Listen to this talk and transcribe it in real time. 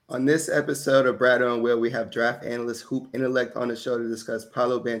On this episode of Brad and Will, we have draft analyst Hoop Intellect on the show to discuss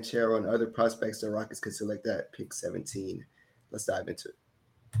Paolo Banchero and other prospects the Rockets could select at pick 17. Let's dive into it.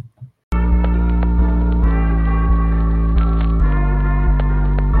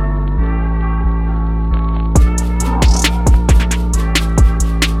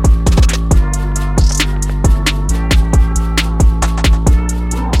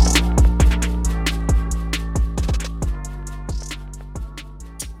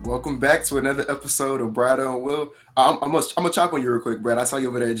 Welcome back to another episode of Brad and Will. I'm gonna chop on you real quick, Brad. I saw you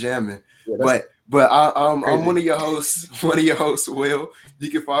over there jamming, I'm one of your hosts. Will.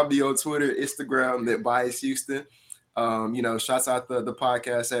 You can follow me on Twitter, Instagram, at Bias Houston. Shouts out the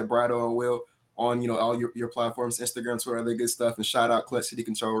podcast at Brad and Will on all your platforms, Instagram, Twitter, other good stuff, and shout out Clutch City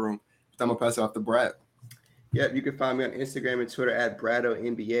Control Room. I'm gonna pass it off to Brad. Yep, you can find me on Instagram and Twitter at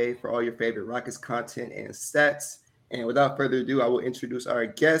BradoNBA for all your favorite Rockets content and stats. And without further ado, I will introduce our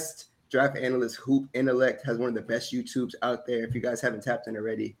guest, draft analyst Hoop Intellect, has one of the best YouTubes out there. If you guys haven't tapped in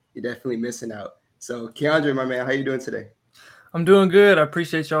already, you're definitely missing out. So, Keandre, my man, how you doing today? I'm doing good. I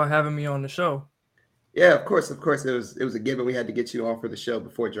appreciate y'all having me on the show. Yeah, of course. It was a given. We had to get you on for the show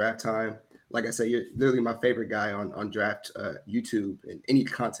before draft time. Like I said, you're literally my favorite guy on draft YouTube and any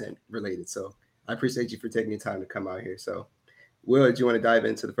content related. So I appreciate you for taking the time to come out here. So, Will, do you want to dive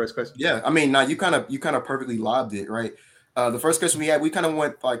into the first question? Yeah, I mean, now you kind of perfectly lobbed it, right? The first question we kind of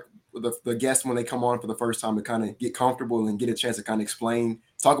went like the guests when they come on for the first time to kind of get comfortable and get a chance to kind of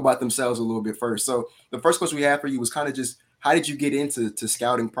talk about themselves a little bit first. So the first question we had for you was kind of just how did you get into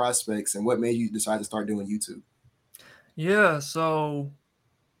scouting prospects and what made you decide to start doing YouTube? Yeah, so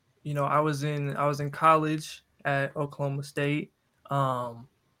I was in college at Oklahoma State.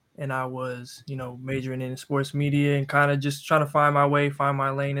 And I was, majoring in sports media and kind of just trying to find my way, find my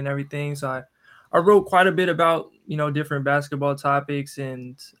lane and everything. So I wrote quite a bit about, different basketball topics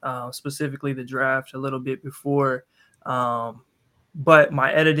and specifically the draft a little bit before. But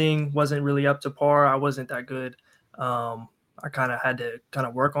my editing wasn't really up to par. I wasn't that good. I kind of had to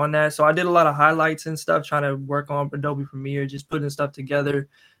work on that. So I did a lot of highlights and stuff, trying to work on Adobe Premiere, just putting stuff together,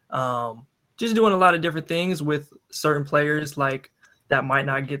 just doing a lot of different things with certain players that might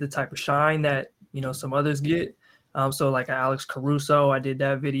not get the type of shine that, some others get. So like Alex Caruso, I did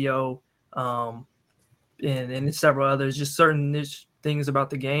that video, and several others, just certain niche things about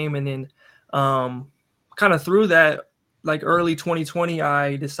the game. And then kind of through that, like early 2020,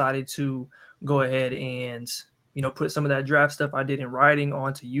 I decided to go ahead and, put some of that draft stuff I did in writing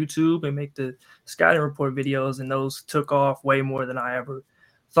onto YouTube and make the scouting report videos. And those took off way more than I ever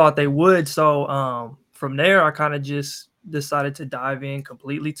thought they would. So from there, I kind of just decided to dive in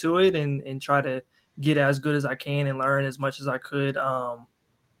completely to it and try to get as good as I can and learn as much as I could,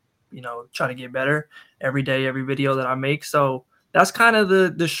 try to get better every day, every video that I make. So that's kind of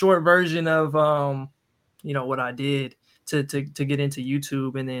the short version of, what I did to get into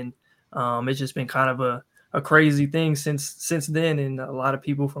YouTube. And then it's just been kind of a crazy thing since then. And a lot of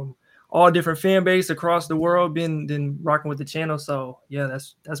people from all different fan base across the world been rocking with the channel. So yeah,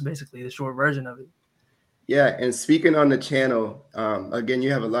 that's basically the short version of it. Yeah, and speaking on the channel, again, you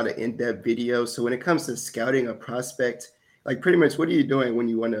have a lot of in-depth videos. So when it comes to scouting a prospect, like pretty much what are you doing when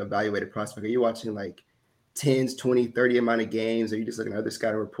you want to evaluate a prospect? Are you watching like 10s, 20, 30 amount of games? Are you just looking at other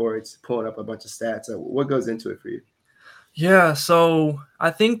scouting reports, pulling up a bunch of stats? What goes into it for you? Yeah, so I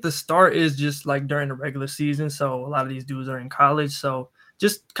think the start is just like during the regular season. So a lot of these dudes are in college. So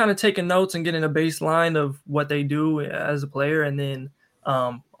just kind of taking notes and getting a baseline of what they do as a player, and then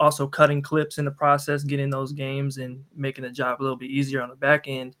also cutting clips in the process, getting those games and making the job a little bit easier on the back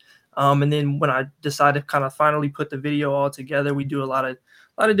end. And then when I decided to kind of finally put the video all together, we do a lot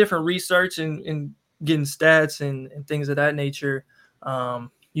of different research and getting stats and things of that nature.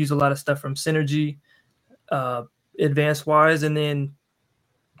 Use a lot of stuff from Synergy, advanced wise, and then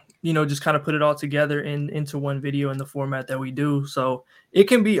just kind of put it all together into one video in the format that we do. So it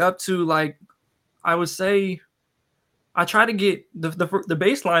can be up to, like, I would say I try to get the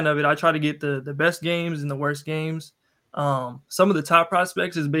baseline of it. I try to get the best games and the worst games. Some of the top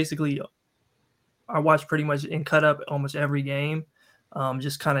prospects is basically I watch pretty much and cut up almost every game,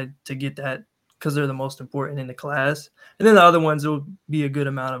 just kind of to get that, because they're the most important in the class. And then the other ones, will be a good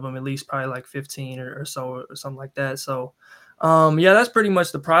amount of them, at least probably like 15 or so or something like that. So yeah, that's pretty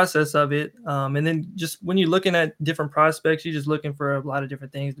much the process of it. And then just when you're looking at different prospects, you're just looking for a lot of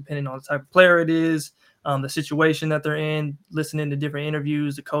different things depending on the type of player it is, the situation that they're in, listening to different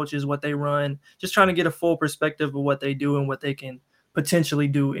interviews, the coaches, what they run, just trying to get a full perspective of what they do and what they can potentially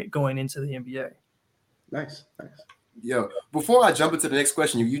do going into the NBA. Nice. Yo, before I jump into the next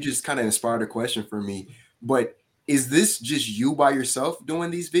question, you just kind of inspired a question for me. But is this just you by yourself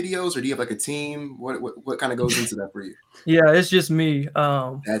doing these videos, or do you have like a team? What kind of goes into that for you? Yeah, it's just me.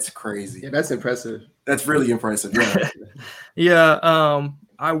 That's crazy. Yeah, that's impressive. That's really impressive. Yeah. Yeah.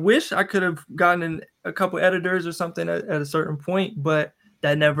 I wish I could have gotten a couple editors or something at a certain point, but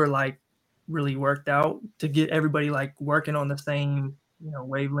that never like really worked out to get everybody like working on the same,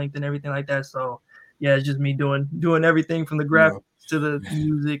 wavelength and everything like that. So yeah, it's just me doing everything from the graphics to the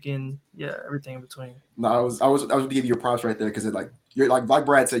music and everything in between. No, I was going to give you your props right there, because it you're like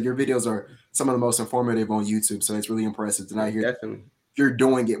Brad said, your videos are some of the most informative on YouTube. So it's really impressive tonight here. Definitely. You're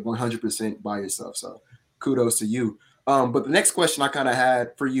doing it 100% by yourself. So kudos to you. But the next question I kind of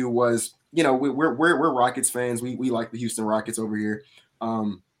had for you was, we're Rockets fans. We like the Houston Rockets over here.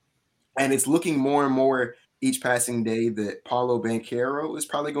 And it's looking more and more each passing day that Paolo Banchero is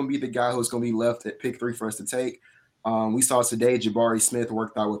probably going to be the guy who's going to be left at pick 3 for us to take. We saw today Jabari Smith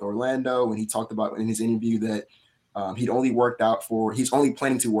worked out with Orlando, and he talked about in his interview that he's only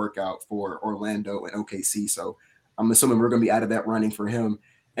planning to work out for Orlando and OKC. So I'm assuming we're going to be out of that running for him.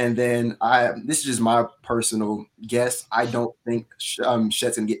 And then this is just my personal guess. I don't think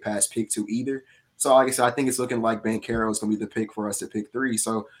Chet's going to get past pick 2 either. So like I said, I think it's looking like Banchero is going to be the pick for us at pick 3.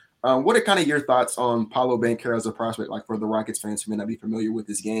 So what are kind of your thoughts on Paolo Banchero as a prospect, like for the Rockets fans who may not be familiar with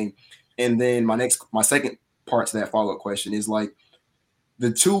this game? And then my second part to that follow-up question is like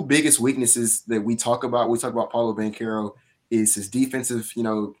the two biggest weaknesses that we talk about Paolo Banchero is his defensive,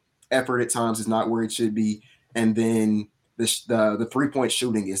 effort at times is not where it should be. And then the 3-point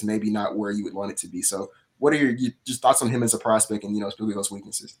shooting is maybe not where you would want it to be. So what are your just thoughts on him as a prospect and, especially those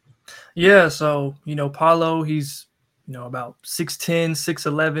weaknesses? Yeah. So, Paolo, he's, about 6'10",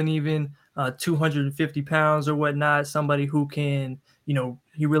 6'11", even 250 pounds or whatnot. Somebody who can,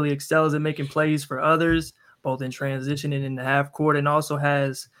 he really excels at making plays for others, both in transition and in the half court, and also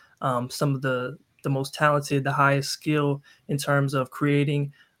has some of the most talented, the highest skill in terms of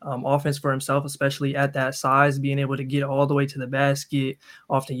creating offense for himself, especially at that size, being able to get all the way to the basket,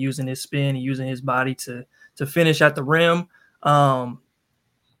 often using his spin and using his body to finish at the rim.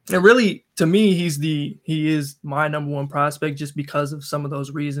 And really, to me, he is my number one prospect just because of some of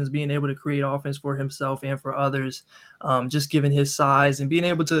those reasons, being able to create offense for himself and for others, just given his size and being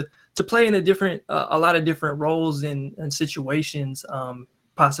able to play in a lot of different roles and situations,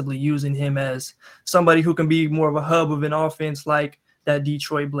 possibly using him as somebody who can be more of a hub of an offense like that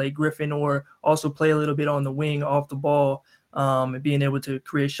Detroit Blake Griffin, or also play a little bit on the wing off the ball, and being able to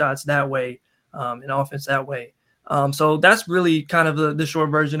create shots that way, and offense that way. So that's really kind of the short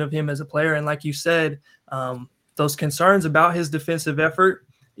version of him as a player. And like you said, those concerns about his defensive effort,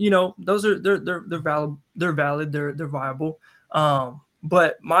 those are they're valid, they're viable.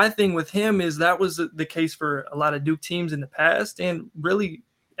 But my thing with him is that was the case for a lot of Duke teams in the past, and really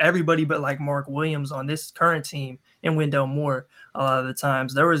everybody but like Mark Williams on this current team and Wendell Moore. A lot of the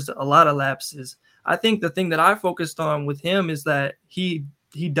times there was a lot of lapses. I think the thing that I focused on with him is that he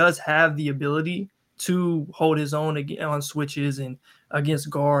does have the ability to hold his own on switches and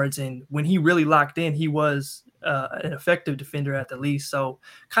against guards. And when he really locked in, he was an effective defender at the least. So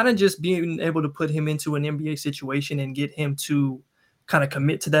kind of just being able to put him into an NBA situation and get him to kind of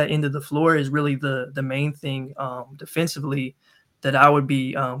commit to that end of the floor is really the main thing defensively that I would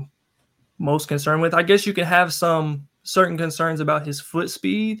be most concerned with. I guess you can have some certain concerns about his foot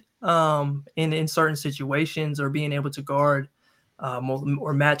speed in certain situations, or being able to guard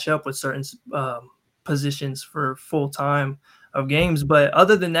or match up with certain positions for full time of games. But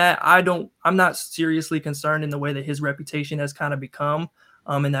other than that, I'm not seriously concerned in the way that his reputation has kind of become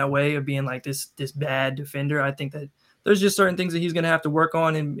in that way of being like this bad defender. I think that there's just certain things that he's going to have to work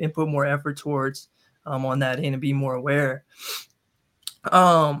on and put more effort towards on that end and be more aware.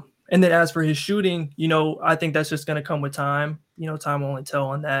 And then as for his shooting, I think that's just going to come with time. Time will only tell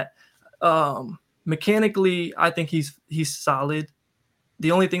on that. Mechanically, I think he's solid.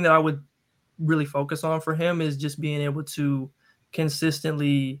 The only thing that I would really focus on for him is just being able to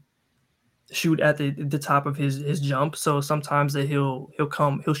consistently shoot at the top of his jump. So sometimes that he'll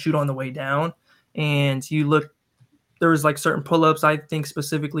shoot on the way down, and there was like certain pull-ups, I think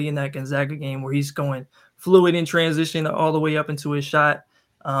specifically in that Gonzaga game, where he's going fluid in transition all the way up into his shot.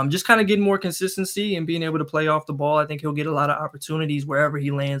 Just kind of getting more consistency and being able to play off the ball. I think he'll get a lot of opportunities wherever he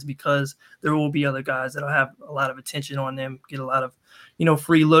lands, because there will be other guys that'll have a lot of attention on them, get a lot of,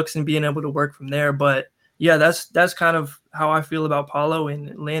 free looks and being able to work from there. But yeah, that's kind of how I feel about Paolo,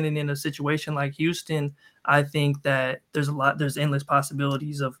 and landing in a situation like Houston. I think that there's endless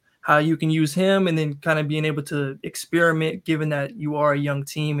possibilities of how you can use him, and then kind of being able to experiment, given that you are a young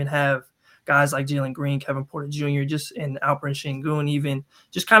team and have guys like Jalen Green, Kevin Porter Jr., and Alperen Sengun, even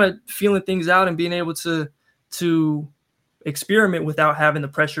just kind of feeling things out and being able to to experiment without having the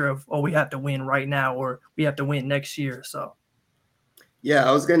pressure of, oh, we have to win right now or we have to win next year. So yeah,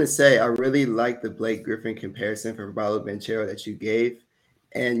 I was gonna say I really like the Blake Griffin comparison for Paolo Banchero that you gave.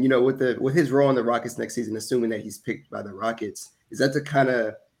 And with his role in the Rockets next season, assuming that he's picked by the Rockets, is that the kind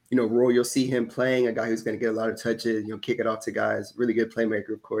of role you'll see him playing? A guy who's going to get a lot of touches, kick it off to guys, really good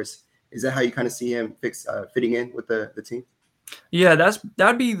playmaker, of course. Is that how you kind of see him fitting in with the team? Yeah,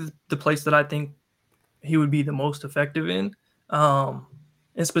 that'd be the place that I think he would be the most effective in.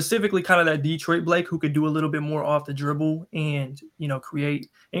 And specifically kind of that Detroit Blake who could do a little bit more off the dribble and, create.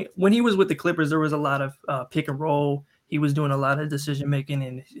 And when he was with the Clippers, there was a lot of pick and roll. He was doing a lot of decision making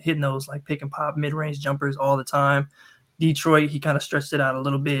and hitting those like pick and pop mid-range jumpers all the time. Detroit, he kind of stretched it out a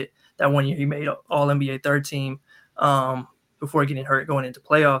little bit. That one year he made all NBA third team before getting hurt going into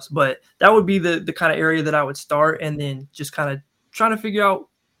playoffs. But that would be the kind of area that I would start, and then just kind of trying to figure out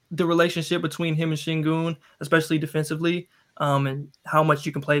the relationship between him and Şengün, especially defensively, and how much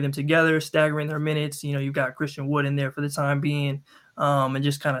you can play them together, staggering their minutes. You've got Christian Wood in there for the time being, and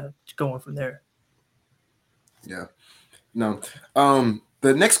just kind of going from there. Yeah. No.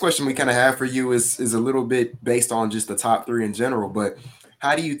 The next question we kind of have for you is a little bit based on just the top three in general, but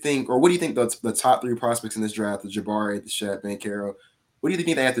how do you think, or what do you think the top three prospects in this draft, the Jabari, the Shet, Banchero, what do you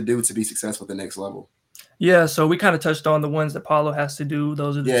think they have to do to be successful at the next level? Yeah, so we kind of touched on the ones that Paolo has to do.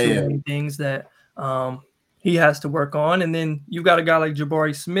 Those are the two main things that he has to work on. And then you've got a guy like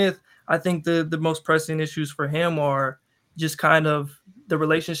Jabari Smith. I think the most pressing issues for him are just kind of the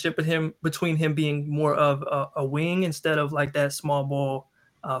relationship between him being more of a wing instead of like that small ball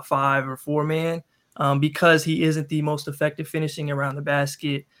 5 or 4 man, because he isn't the most effective finishing around the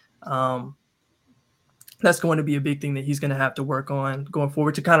basket. That's going to be a big thing that he's going to have to work on going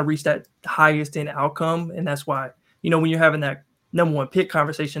forward to kind of reach that highest end outcome. And that's why, when you're having that number one pick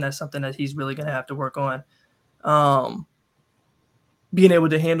conversation, that's something that he's really going to have to work on. Being able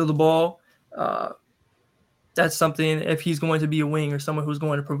to handle the ball, that's something. If he's going to be a wing or someone who's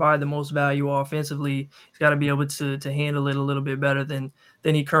going to provide the most value offensively, he's got to be able to handle it a little bit better than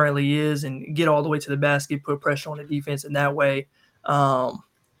he currently is and get all the way to the basket, put pressure on the defense in that way.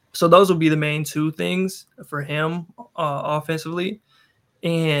 So those will be the main two things for him offensively.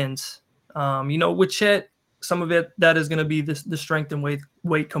 And, with Chet, some of it, that is going to be the strength and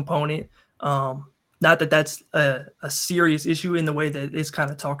weight component. Not that that's a serious issue in the way that it's kind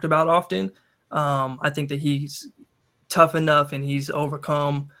of talked about often. I think that he's tough enough and he's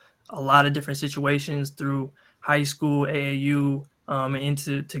overcome a lot of different situations through high school, AAU, and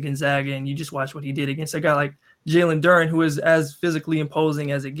into Gonzaga. And you just watch what he did against a guy like Jalen Duren, who is as physically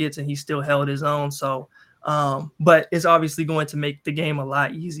imposing as it gets, and he still held his own. So, but it's obviously going to make the game a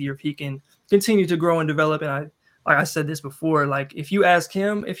lot easier if he can continue to grow and develop. And like I said this before, like if you ask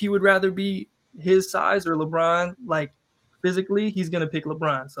him if he would rather be his size or LeBron, like physically, he's going to pick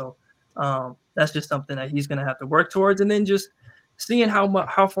LeBron. So that's just something that he's going to have to work towards. And then just seeing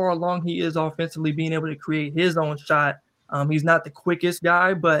how far along he is offensively, being able to create his own shot. He's not the quickest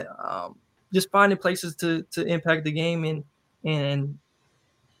guy, but just finding places to impact the game and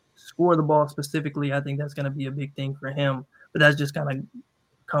score the ball specifically, I think that's going to be a big thing for him. But that's just going to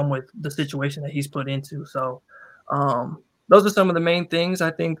come with the situation that he's put into. So those are some of the main things.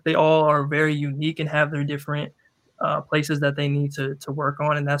 I think they all are very unique and have their different places that they need to work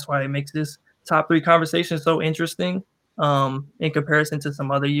on. And that's why it makes this top three conversation so interesting in comparison to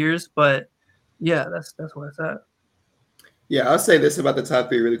some other years. But yeah, that's where it's at. Yeah, I'll say this about the top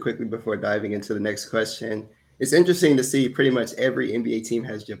three really quickly before diving into the next question. It's interesting to see pretty much every NBA team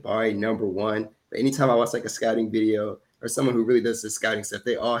has Jabari number one. But anytime I watch like a scouting video or someone who really does the scouting stuff,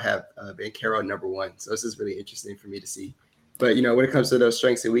 they all have Banchero number one. So this is really interesting for me to see. But, when it comes to those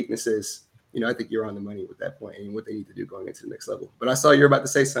strengths and weaknesses, I think you're on the money with that point and what they need to do going into the next level. But I saw you're about to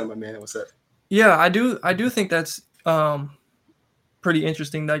say something, my man. What's up? Yeah, I do think that's pretty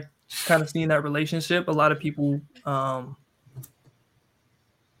interesting, like kind of seeing that relationship. A lot of people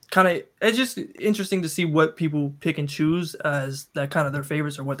it's just interesting to see what people pick and choose as that kind of their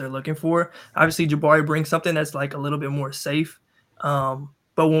favorites or what they're looking for. Obviously, Jabari brings something that's like a little bit more safe.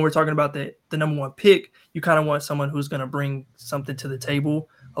 But when we're talking about the number one pick, you kind of want someone who's going to bring something to the table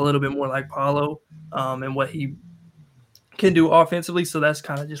a little bit more like Paolo and what he can do offensively. So that's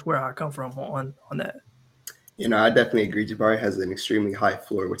kind of just where I come from on that. I definitely agree. Jabari has an extremely high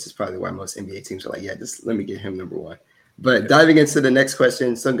floor, which is probably why most NBA teams are like, yeah, just let me get him number one. But diving into the next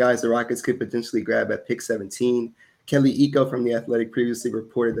question, some guys the Rockets could potentially grab at pick 17. Kelly Iko from The Athletic previously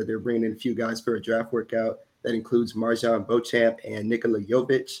reported that they're bringing in a few guys for a draft workout that includes Marjon, Beauchamp, and Nikola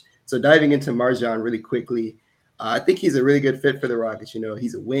Jovic. So diving into Marjon really quickly, I think he's a really good fit for the Rockets.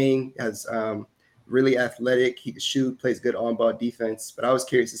 He's a wing, has really athletic. He can shoot, plays good on-ball defense. But I was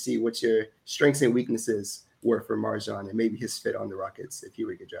curious to see what your strengths and weaknesses were for Marjon and maybe his fit on the Rockets if he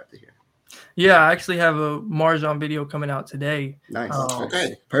were to get drafted here. Yeah, I actually have a Marjon video coming out today. Nice.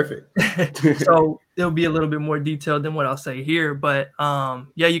 Okay, perfect. So it'll be a little bit more detailed than what I'll say here. But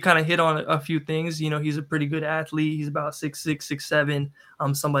yeah, you kind of hit on a few things. He's a pretty good athlete. He's about 6'6",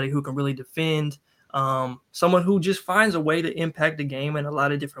 6'7", somebody who can really defend, someone who just finds a way to impact the game in a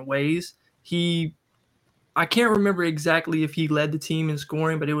lot of different ways. I can't remember exactly if he led the team in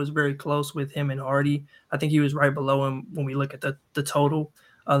scoring, but it was very close with him and Hardy. I think he was right below him when we look at the total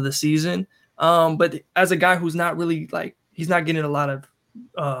of the season. But as a guy who's not really he's not getting a lot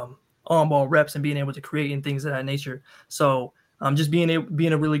of on-ball reps and being able to create and things of that nature. So just being a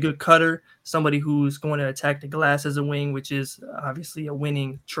really good cutter, somebody who's going to attack the glass as a wing, which is obviously a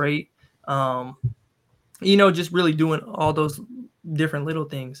winning trait. Just really doing all those different little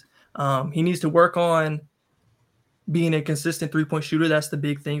things. He needs to work on being a consistent three-point shooter. That's the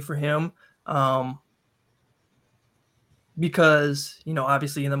big thing for him. Because,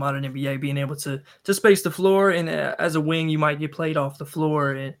 obviously in the modern NBA, being able to space the floor, and as a wing, you might get played off the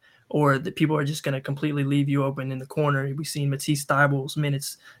floor, or the people are just going to completely leave you open in the corner. We've seen Matisse Thybulle's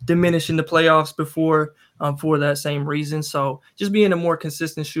minutes diminish in the playoffs before for that same reason. So just being a more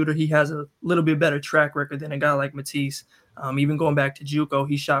consistent shooter, he has a little bit better track record than a guy like Matisse. Even going back to JUCO,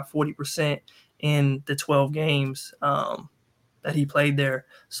 he shot 40% in the 12 games that he played there.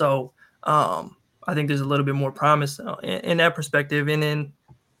 So I think there's a little bit more promise in that perspective. And then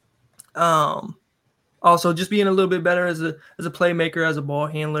also just being a little bit better as a playmaker, as a ball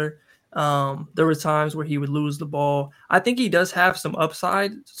handler. There were times where he would lose the ball. I think he does have some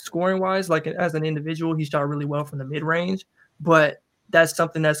upside scoring wise, like as an individual, he shot really well from the mid range, but that's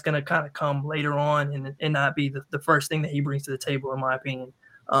something that's going to kind of come later on and not be the first thing that he brings to the table, in my opinion.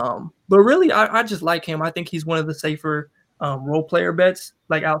 But really, I just like him. I think he's one of the safer role player bets,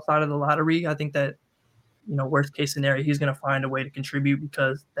 like outside of the lottery. I think that, worst case scenario, he's going to find a way to contribute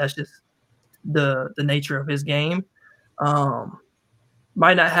because that's just the nature of his game.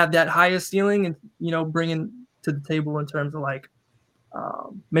 Might not have that highest ceiling and, bringing to the table in terms of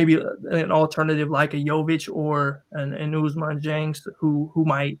maybe an alternative like a Jovic or an Usman Jangs who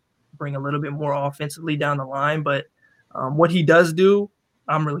might bring a little bit more offensively down the line. But what he does do,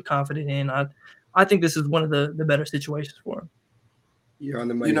 I'm really confident in. I think this is one of the better situations for him. You're on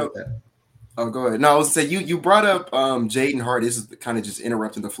the money with that. Oh, go ahead. No, I was going to say, you brought up Jaden Hardy. This is kind of just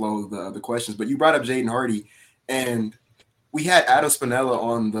interrupting the flow of the questions, but you brought up Jaden Hardy, and we had Adam Spinella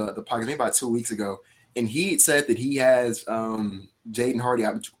on the podcast maybe about 2 weeks ago, and he said that he has Jaden Hardy.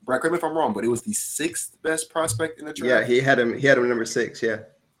 Brad, correct me if I'm wrong, but it was the 6th best prospect in the draft. Yeah, he had him number 6. Yeah.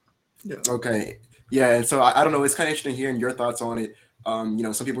 Okay. Yeah, and so I don't know. It's kind of interesting hearing your thoughts on it.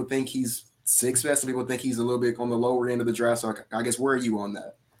 Some people think he's 6th best. Some people think he's a little bit on the lower end of the draft. So I guess where are you on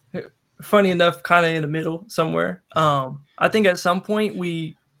that? Funny enough, kind of in the middle somewhere. I think at some point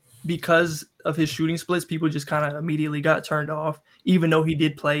because of his shooting splits, people just kind of immediately got turned off, even though he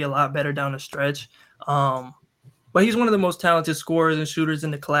did play a lot better down the stretch. But he's one of the most talented scorers and shooters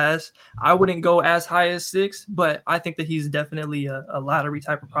in the class. I wouldn't go as high as 6, but I think that he's definitely a lottery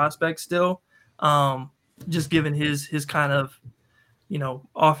type of prospect still. Just given his kind of,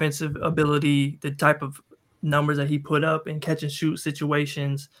 offensive ability, the type of numbers that he put up in catch and shoot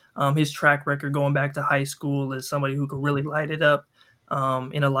situations, his track record going back to high school as somebody who could really light it up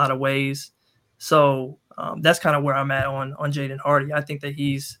in a lot of ways. So that's kind of where I'm at on Jaden Hardy. I think that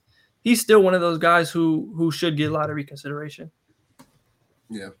he's still one of those guys who should get lottery consideration.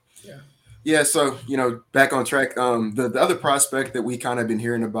 Yeah. So, back on track, the other prospect that we kind of been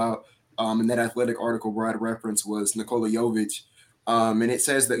hearing about in that Athletic article Brad referenced was Nikola Jovic. And it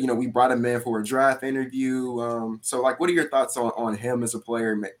says that, we brought him in for a draft interview. So what are your thoughts on him as a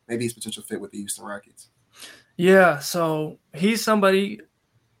player, maybe his potential fit with the Houston Rockets? Yeah, so he's somebody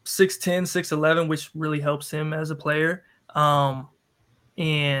 6'10", 6'11", which really helps him as a player.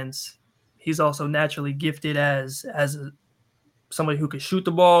 And he's also naturally gifted as somebody who can shoot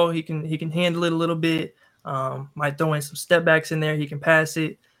the ball. He can handle it a little bit. Might throw in some step backs in there. He can pass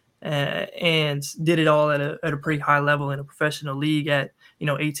it. And did it all at a pretty high level in a professional league at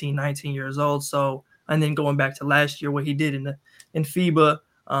 18, 19 years old. So, and then going back to last year, what he did in FIBA,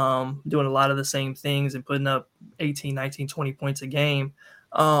 doing a lot of the same things and putting up 18, 19, 20 points a game.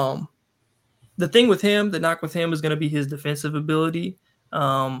 The thing with him, the knock with him is going to be his defensive ability.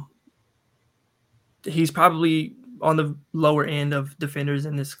 He's probably on the lower end of defenders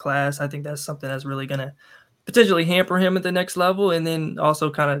in this class. I think that's something that's really going to potentially hamper him at the next level, and then also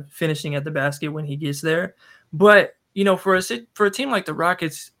kind of finishing at the basket when he gets there. But, for a team like the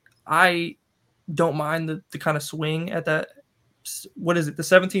Rockets, I don't mind the kind of swing at that. What is it? The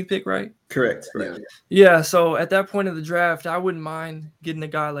 17th pick, right? Correct. Yeah. So at that point of the draft, I wouldn't mind getting a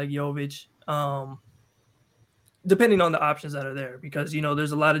guy like Jovic, depending on the options that are there, because,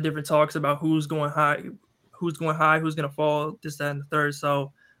 there's a lot of different talks about who's going high, who's going to fall, this, that, and the third.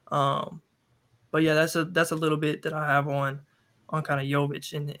 So, but yeah, that's a little bit that I have on kind of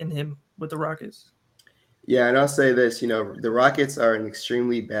Jovic and him with the Rockets. Yeah, and I'll say this, the Rockets are an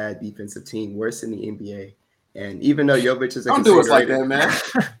extremely bad defensive team, worse in the NBA. And even though Jovic is don't do us like that, man.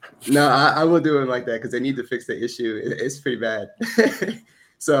 No, I won't do it like that because they need to fix the issue. It's pretty bad.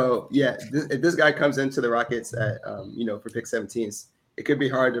 So yeah, if this guy comes into the Rockets at for pick 17, it could be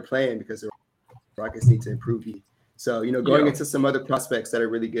hard to play him because the Rockets need to improve. So going into some other prospects that are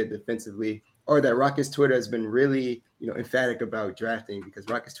really good defensively, or that Rockets Twitter has been really emphatic about drafting, because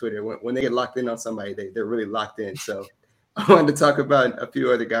Rockets Twitter, when they get locked in on somebody, they're really locked in. So I wanted to talk about a few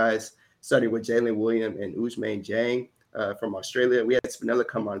other guys, starting with Jalen Williams and Ousmane Dieng from Australia. We had Spinella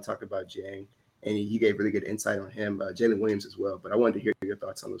come on and talk about Dieng, and he gave really good insight on him. Jalen Williams as well. But I wanted to hear your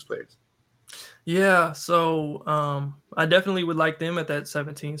thoughts on those players. Yeah, so I definitely would like them at that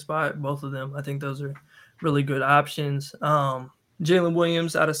 17 spot, both of them. I think those are really good options. Jalen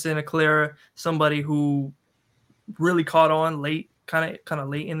Williams out of Santa Clara, somebody who really caught on late, kind of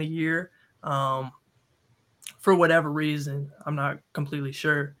late in the year. For whatever reason, I'm not completely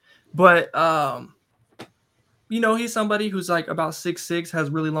sure. But he's somebody who's like about 6'6", has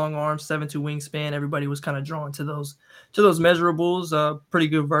really long arms, 7'2" wingspan. Everybody was kind of drawn to those measurables. Pretty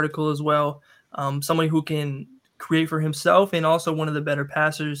good vertical as well. Somebody who can create for himself, and also one of the better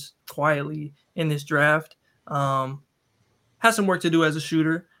passers quietly in this draft. Has some work to do as a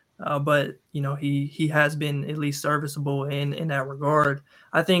shooter, but he has been at least serviceable in that regard.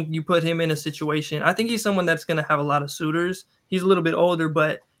 I think you put him in a situation. I think he's someone that's going to have a lot of suitors. He's a little bit older,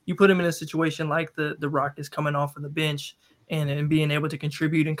 but you put him in a situation like the Rockets, coming off of the bench and being able to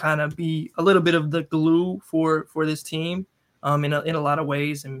contribute and kind of be a little bit of the glue for this team in a lot of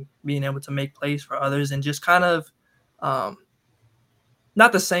ways, and being able to make plays for others, and just kind of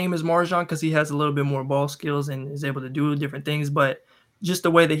not the same as Marjon, because he has a little bit more ball skills and is able to do different things, but just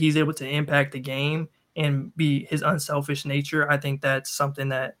the way that he's able to impact the game and be his unselfish nature. I think that's something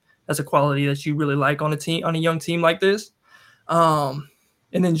that's a quality that you really like on a young team like this.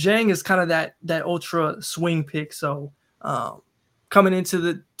 And then Dieng is kind of that ultra swing pick. So coming into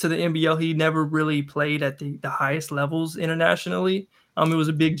the NBL, he never really played at the highest levels internationally. It was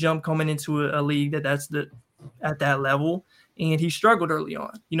a big jump coming into a league that's at that level. And he struggled early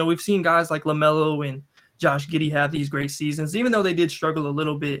on. We've seen guys like LaMelo and Josh Giddey have these great seasons. Even though they did struggle a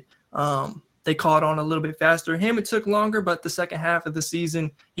little bit, they caught on a little bit faster. Him, it took longer, but the second half of the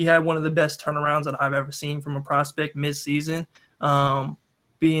season, he had one of the best turnarounds that I've ever seen from a prospect mid-season.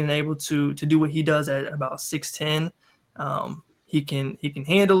 Being able to do what he does at about 6'10", he can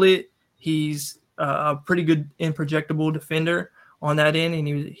handle it. He's a pretty good and projectable defender on that end,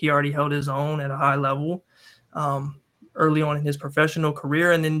 and he already held his own at a high level early on in his professional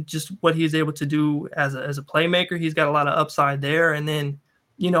career. And then just what he's able to do as a playmaker, he's got a lot of upside there. And then,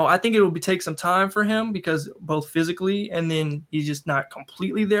 I think it will take some time for him, because both physically, and then he's just not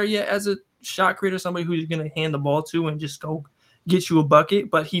completely there yet as a shot creator, somebody who's going to hand the ball to and just go get you a bucket.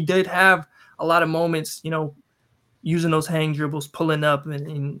 But he did have a lot of moments, using those hang dribbles, pulling up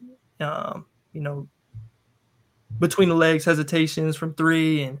and between the legs hesitations from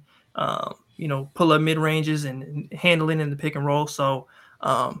three, and pull up mid ranges and handling in the pick and roll. So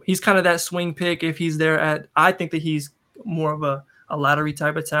he's kind of that swing pick. If he's there I think that he's more of a lottery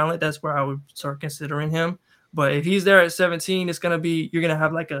type of talent. That's where I would start considering him. But if he's there at 17, you're going to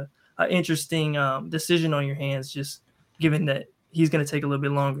have like a interesting decision on your hands, just given that he's going to take a little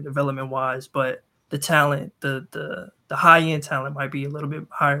bit longer development wise, but the talent, the high end talent might be a little bit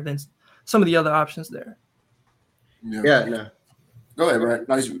higher than some of the other options there. Yeah, no. Go ahead, Brad.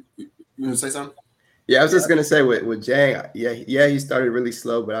 Nice. You want to say something? Yeah, I was just gonna say with Dieng, yeah, he started really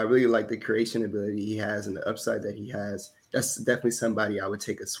slow, but I really like the creation ability he has and the upside that he has. That's definitely somebody I would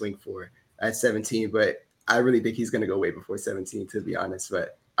take a swing for at 17, but I really think he's gonna go way before 17, to be honest.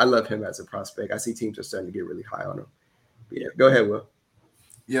 But I love him as a prospect. I see teams are starting to get really high on him. But yeah, go ahead, Will.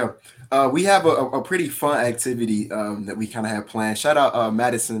 Yeah, we have a pretty fun activity that we kind of have planned. Shout out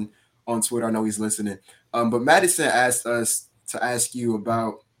Madison on Twitter. I know he's listening. But Madison asked us to ask you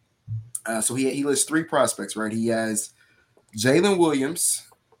about. So he lists 3 prospects, right? He has Jalen Williams,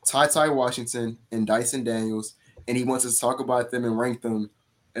 Ty Washington, and Dyson Daniels, and he wants us to talk about them and rank them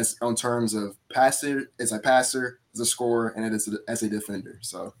as on terms of as a passer, as a scorer, and as a defender.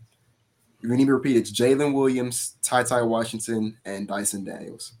 So you need to repeat it. It's Jalen Williams, Ty Washington, and Dyson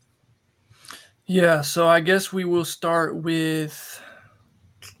Daniels. Yeah, so I guess we will start with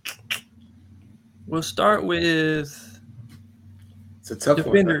It's a tough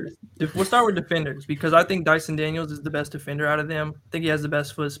defenders. We'll start with defenders because I think Dyson Daniels is the best defender out of them. I think he has the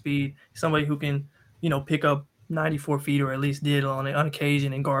best foot speed. Somebody who can, pick up 94 feet or at least did on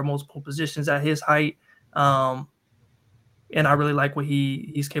occasion and guard multiple positions at his height. And I really like what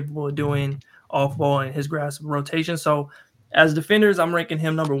he's capable of doing off ball and his grasp of rotation. So as defenders, I'm ranking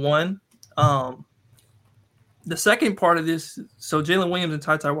him number one. The second part of this, so Jalen Williams and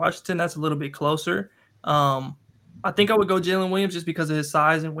Ty Washington, that's a little bit closer. I think I would go Jalen Williams just because of his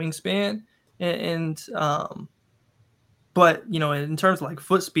size and wingspan, but in terms of like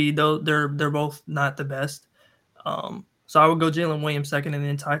foot speed, though, they're both not the best. So I would go Jalen Williams second, and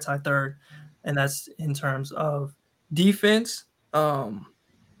then Ty third, and that's in terms of defense.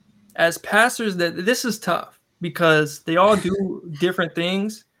 As passers, this is tough because they all do different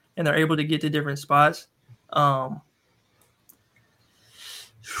things and they're able to get to different spots. I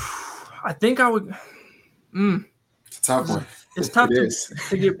think I would. It's a tough one. It's tough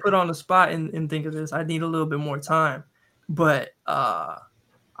to get put on the spot and think of this. I need a little bit more time, but I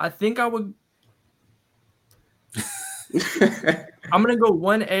think I would. I'm gonna go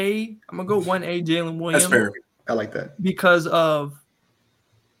 1A. I'm gonna go 1A Jalen Williams. That's fair. I like that because of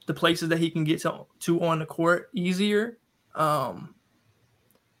the places that he can get to on the court easier.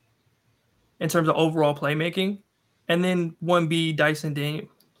 In terms of overall playmaking, and then 1B Dyson Daniels.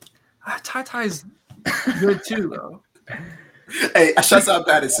 Ty's good too, though. Hey, shut up,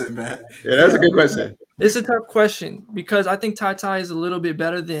 Madison, man. Yeah, that's a good question. It's a tough question because I think Ty is a little bit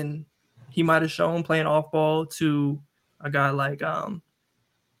better than he might have shown playing off ball to a guy like why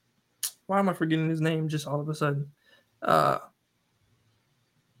am I forgetting his name just all of a sudden?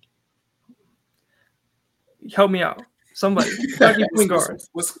 Help me out. Somebody. Kentucky point guard.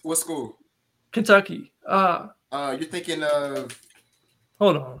 What school? Kentucky. You're thinking of.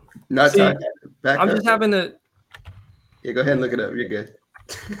 Hold on. No, See, I'm just having to. Yeah, go ahead and look it up. You're good.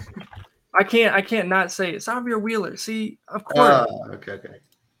 I can't not say it. Xavier Wheeler. See, of course. Okay.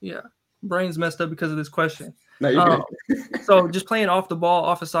 Yeah, brain's messed up because of this question. No, you're good. So just playing off the ball,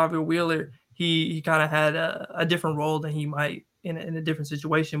 off of Xavier Wheeler, he kind of had a different role than he might in a different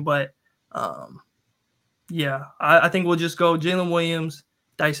situation. But yeah, I think we'll just go Jalen Williams,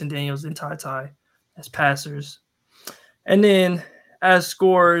 Dyson Daniels, and Ty as passers. And then as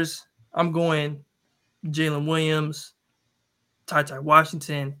scorers, I'm going Jalen Williams, Ty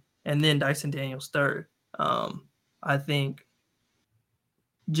Washington, and then Dyson Daniels third. I think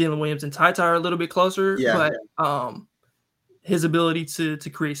Jalen Williams and Ty are a little bit closer, but his ability to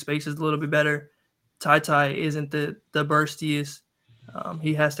create space is a little bit better. Ty isn't the burstiest.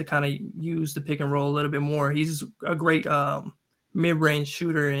 He has to kind of use the pick and roll a little bit more. He's a great mid-range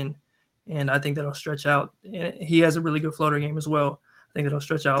shooter, and I think that'll stretch out. And he has a really good floater game as well. I think it'll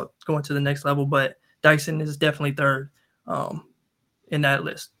stretch out going to the next level. But Dyson is definitely third in that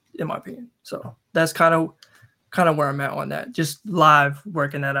list, in my opinion. So that's kind of where I'm at on that. Just live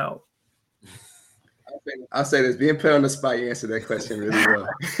working that out. I'll say this: being put on the spot, you answered that question really well.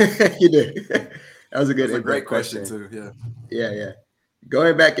 You did. That was a good, great question too. Yeah.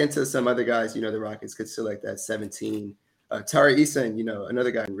 Going back into some other guys, the Rockets could select that 17. Tari Eason,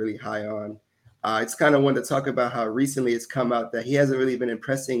 another guy I'm really high on. It's kind of one to talk about how recently it's come out that he hasn't really been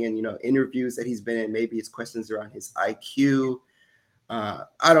impressing in, interviews that he's been in. Maybe it's questions around his IQ. I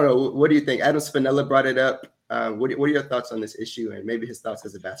don't know. What do you think? Adam Spinella brought it up. What are your thoughts on this issue and maybe his thoughts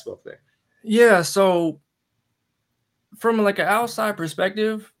as a basketball player? Yeah, so from like an outside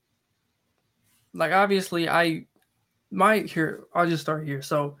perspective, like obviously I'll just start here.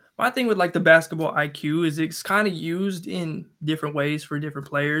 So my thing with like the basketball IQ is it's kind of used in different ways for different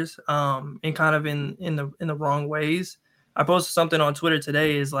players, and kind of in the wrong ways. I posted something on Twitter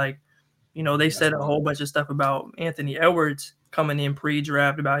today is like, they said a whole bunch of stuff about Anthony Edwards coming in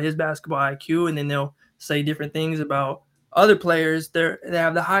pre-draft about his basketball IQ, and then they'll say different things about other players. They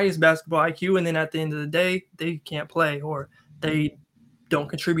have the highest basketball IQ, and then at the end of the day, they can't play or they don't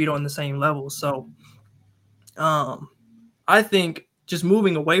contribute on the same level. So I think just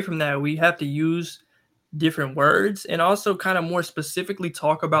moving away from that, we have to use different words and also kind of more specifically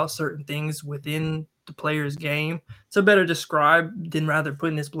talk about certain things within the player's game to better describe than rather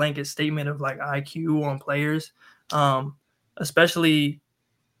putting this blanket statement of like IQ on players, especially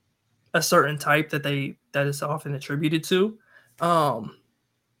a certain type that is often attributed to,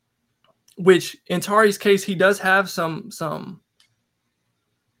 which in Tari's case, he does have some,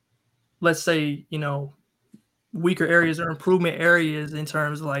 let's say, weaker areas or improvement areas in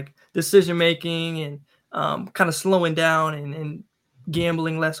terms of like decision making and kind of slowing down and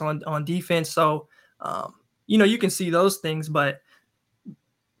gambling less on defense. So, you can see those things. But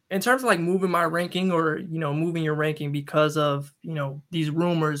in terms of like moving my ranking or, moving your ranking because of, these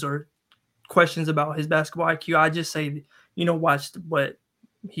rumors or questions about his basketball IQ, I just say, watch what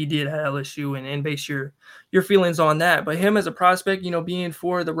he did at LSU and base your feelings on that. But him as a prospect, being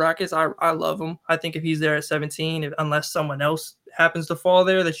for the Rockets, I love him. I think if he's there at 17, unless someone else happens to fall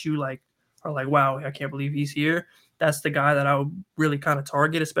there that you like are like, wow, I can't believe he's here. That's the guy that I would really kind of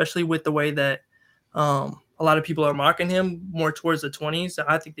target, especially with the way that a lot of people are mocking him more towards the 20s.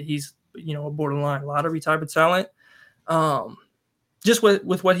 I think that he's, a borderline lottery type of talent. Just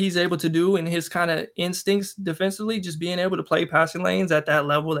with what he's able to do and his kind of instincts defensively, just being able to play passing lanes at that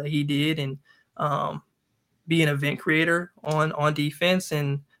level that he did and be an event creator on defense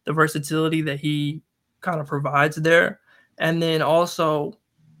and the versatility that he kind of provides there. And then also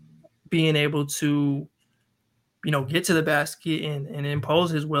being able to, get to the basket and impose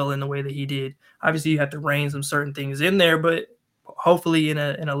his will in the way that he did. Obviously, you have to rein some certain things in there, but hopefully in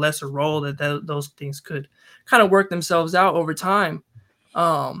a lesser role that those things could kind of work themselves out over time.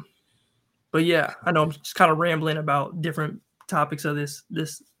 But yeah, I know I'm just kind of rambling about different topics of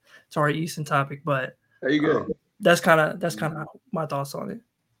this Tari Eason topic, but are you good? That's kind of my thoughts on it.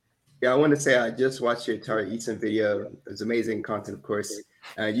 Yeah, I want to say I just watched your Tari Eason video. It was amazing content, of course.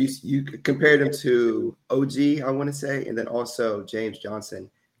 You compared him to OG, I want to say, and then also James Johnson.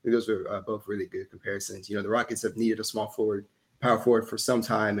 I think those were both really good comparisons. The Rockets have needed a power forward for some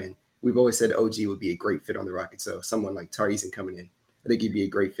time, and we've always said OG would be a great fit on the Rockets. So someone like Tari Eason coming in, I think he'd be a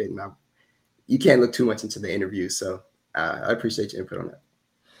great fit. And you can't look too much into the interview, so I appreciate your input on that.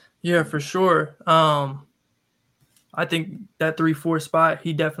 Yeah, for sure. I think that 3-4 spot,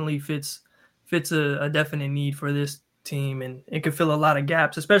 he definitely fits a definite need for this team, and it could fill a lot of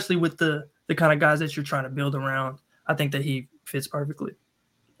gaps, especially with the kind of guys that you're trying to build around. I think that he fits perfectly.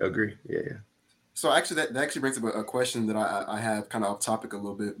 Agree. Yeah. So actually, that actually brings up a question that I have kind of off topic a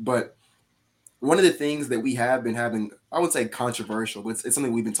little bit, but one of the things that we have been having, I would say controversial, but it's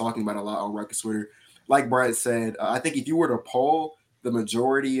something we've been talking about a lot on Rockets Twitter. Like Brad said, I think if you were to poll the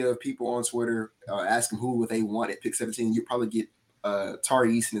majority of people on Twitter, ask them who they want at pick 17, you probably get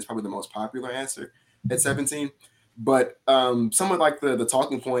Tari Eason is probably the most popular answer at 17. But some of like the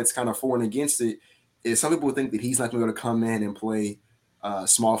talking points kind of for and against it is some people think that he's not going to come in and play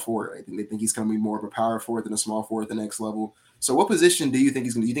small forward. I think they think he's going to be more of a power forward than a small forward at the next level. So what position do you think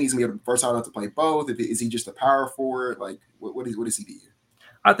he's going to? Do you think he's going to be able to versatile enough to play both? Is he just a power forward? Like what is he do?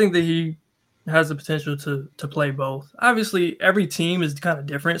 I think that he has the potential to play both. Obviously, every team is kind of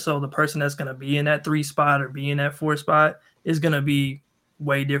different, so the person that's going to be in that 3 spot or be in that 4 spot is going to be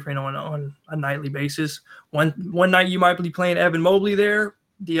way different on a nightly basis. One night you might be playing Evan Mobley there.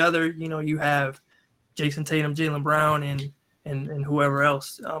 The other, you have Jason Tatum, Jaylen Brown, and whoever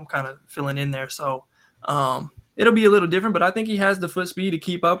else kind of filling in there. So it'll be a little different, but I think he has the foot speed to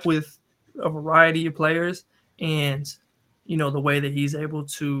keep up with a variety of players, and the way that he's able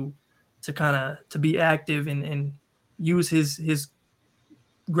to be active and use his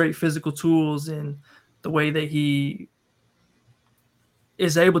great physical tools and the way that he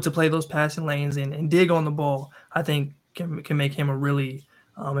is able to play those passing lanes and dig on the ball, I think can make him a really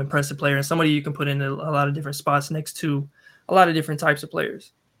impressive player and somebody you can put in a lot of different spots next to a lot of different types of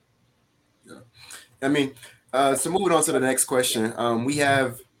players. Yeah. I mean, so moving on to the next question, we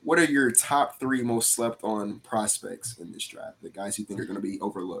have, what are your top 3 most slept on prospects in this draft? The guys you think are going to be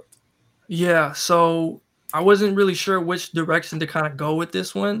overlooked? Yeah, so I wasn't really sure which direction to kind of go with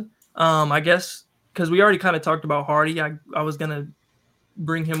this one. I guess because we already kind of talked about Hardy, I was going to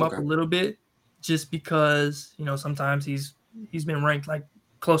bring him up a little bit just because, sometimes he's been ranked like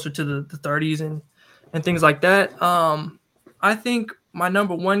closer to the 30s and things like that. I think my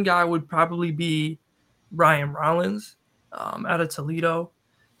number 1 guy would probably be Ryan Rollins out of Toledo,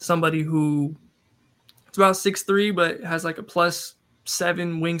 somebody who is about 6'3", but has like a +7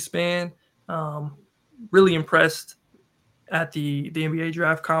 wingspan. Really impressed at the NBA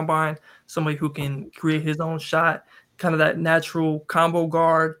draft combine. Somebody who can create his own shot, kind of that natural combo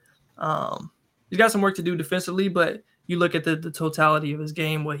guard. He's got some work to do defensively, but you look at the totality of his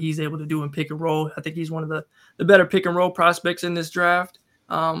game, what he's able to do in pick and roll. I think he's one of the better pick and roll prospects in this draft.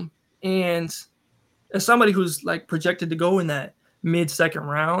 And as somebody who's like projected to go in that mid-second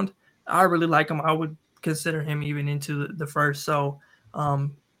round, I really like him. I would consider him even into the first. So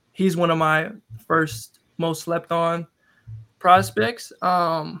he's one of my first most slept on prospects.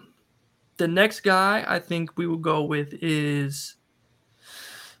 The next guy I think we will go with is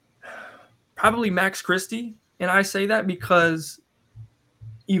probably Max Christie. And I say that because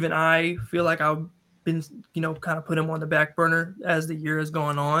even I feel like I've been, kind of put him on the back burner as the year has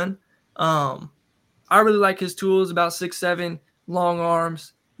gone on. I really like his tools, about 6'7", long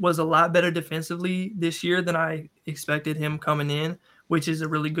arms, was a lot better defensively this year than I expected him coming in, which is a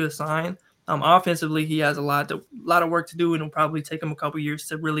really good sign. Offensively, he has a lot of work to do, and it'll probably take him a couple years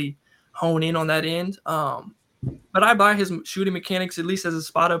to really hone in on that end. But I buy his shooting mechanics, at least as a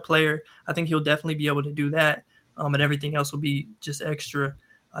spot-up player. I think he'll definitely be able to do that, and everything else will be just extra.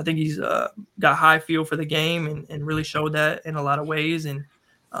 I think he's got high feel for the game and really showed that in a lot of ways. And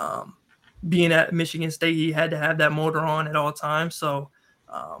being at Michigan State, he had to have that motor on at all times. So,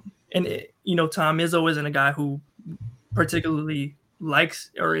 Tom Izzo isn't a guy who particularly likes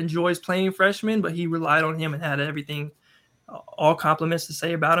or enjoys playing freshmen, but he relied on him and had everything, all compliments to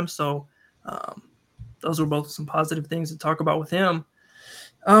say about him. So those were both some positive things to talk about with him.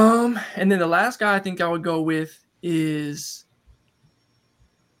 And then the last guy I think I would go with is,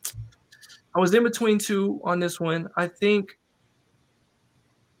 I was in between two on this one. I think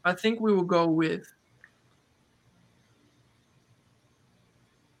we will go with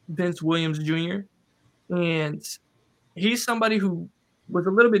Vince Williams Jr. And he's somebody who was a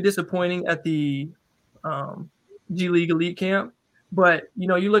little bit disappointing at the G League Elite Camp. But,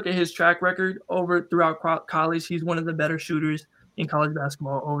 you look at his track record throughout college, he's one of the better shooters in college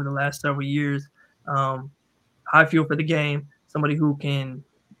basketball over the last several years. High feel for the game, somebody who can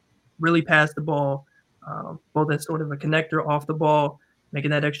really pass the ball, both as sort of a connector off the ball,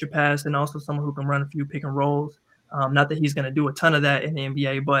 making that extra pass, and also someone who can run a few pick and rolls. Not that he's going to do a ton of that in the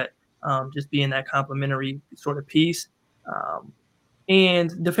NBA, but just being that complementary sort of piece.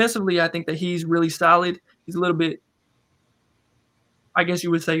 And defensively, I think that he's really solid. He's a little bit, I guess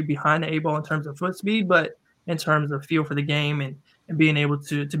you would say, behind the eight ball in terms of foot speed, but in terms of feel for the game and being able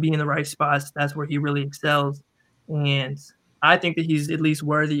to be in the right spots, that's where he really excels. And I think that he's at least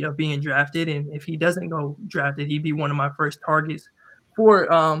worthy of being drafted. And if he doesn't go drafted, he'd be one of my first targets for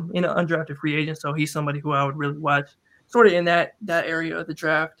in an undrafted free agent. So he's somebody who I would really watch sort of in that area of the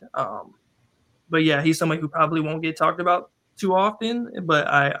draft. But yeah, he's somebody who probably won't get talked about too often, but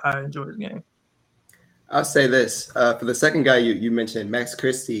I enjoy his game. I'll say this. For the second guy you mentioned, Max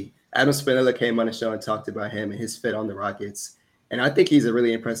Christie, Adam Spinella came on the show and talked about him and his fit on the Rockets. And I think he's a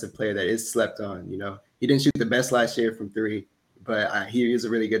really impressive player that is slept on. He didn't shoot the best last year from three, but he is a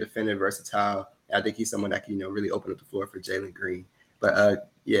really good defender, versatile. I think he's someone that can, really open up the floor for Jalen Green.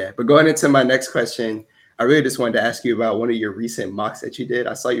 But but going into my next question, I really just wanted to ask you about one of your recent mocks that you did.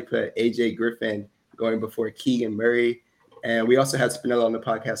 I saw you put AJ Griffin going before Keegan Murray. And we also had Spinella on the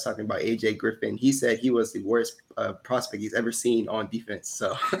podcast talking about AJ Griffin. He said he was the worst prospect he's ever seen on defense.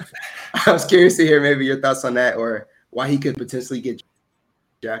 So I was curious to hear maybe your thoughts on that, or why he could potentially get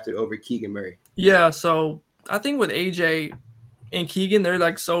drafted over Keegan Murray. Yeah, so I think with AJ and Keegan, they're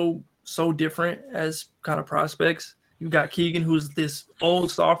like so different as kind of prospects. You've got Keegan, who's this old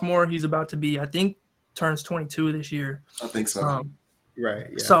sophomore. He's about to be, I think, turns 22 this year. I think so. Right.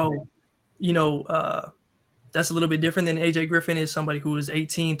 Yeah. So, that's a little bit different than AJ Griffin is somebody who was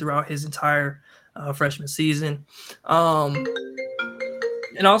 18 throughout his entire freshman season. And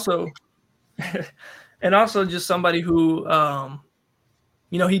also just somebody who,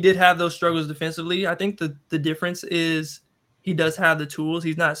 he did have those struggles defensively. I think the difference is he does have the tools.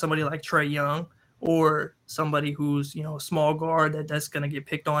 He's not somebody like Trae Young or somebody who's, a small guard that's going to get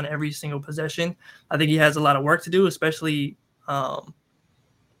picked on every single possession. I think he has a lot of work to do, especially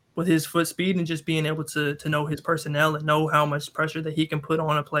with his foot speed and just being able to know his personnel and know how much pressure that he can put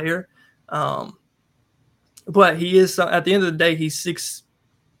on a player. But he is, at the end of the day, he's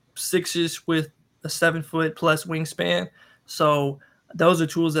 6'6" with a 7-foot plus wingspan. So those are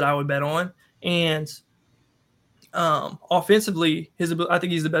tools that I would bet on. And offensively, I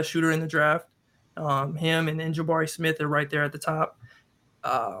think he's the best shooter in the draft. Him and then Jabari Smith are right there at the top.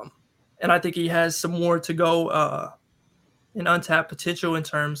 And I think he has some more to go in untapped potential in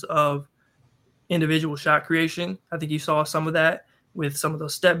terms of individual shot creation. I think you saw some of that with some of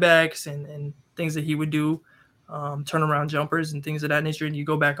those step backs and things that he would do, turnaround jumpers and things of that nature. And you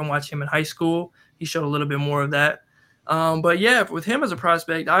go back and watch him in high school, he showed a little bit more of that. But yeah, with him as a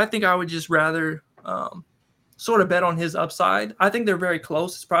prospect, I think I would just rather sort of bet on his upside. I think they're very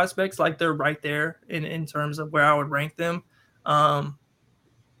close as prospects. Like they're right there in terms of where I would rank them. And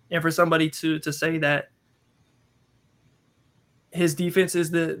for somebody to say that his defense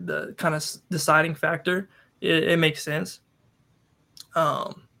is the kind of deciding factor, it makes sense.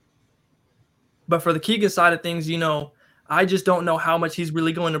 But for the Keegan side of things, I just don't know how much he's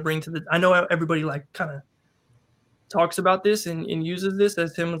really going to bring to I know everybody like kind of talks about this and uses this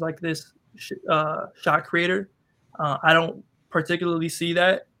as him as like this shot creator. I don't particularly see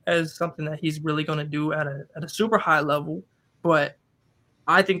that as something that he's really going to do at a super high level, but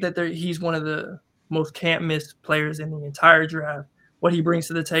I think that he's one of the most can't miss players in the entire draft. What he brings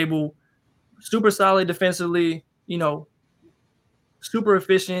to the table, super solid defensively, super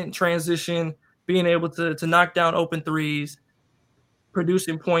efficient transition, being able to knock down open threes,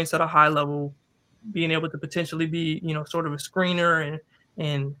 producing points at a high level, being able to potentially be, sort of a screener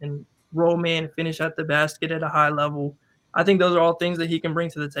and roll man and finish at the basket at a high level. I think those are all things that he can bring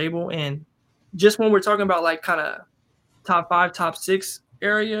to the table. And just when we're talking about like kind of top 5, top 6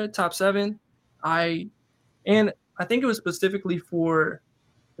 area, top 7, I think it was specifically for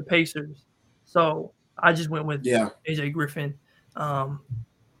the Pacers. So I just went with AJ Griffin. And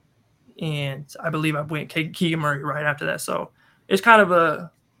I believe I went Keegan Murray right after that. So it's kind of a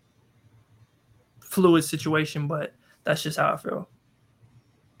fluid situation, but that's just how I feel.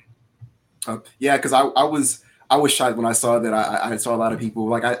 Yeah, because I was shocked when I saw that. I saw a lot of people,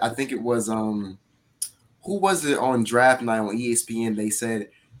 like I think it was who was it on draft night on ESPN? They said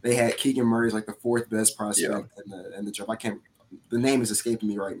they had Keegan Murray as like the 4th best prospect in the draft. The name is escaping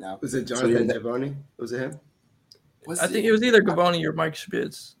me right now. Was it Jonathan Givony? Was it him? I think it was either Givony or Mike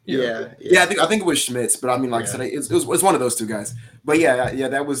Schmitz. Yeah. I think it was Schmitz, but I mean, like I said, it was one of those two guys. But yeah,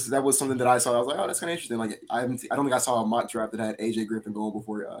 that was something that I saw. I was like, oh, that's kind of interesting. Like I don't think I saw a mock draft that had AJ Griffin going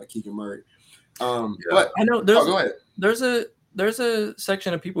before Keegan Murray. But I know go ahead. There's a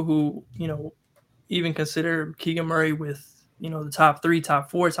section of people who even consider Keegan Murray with the top 3,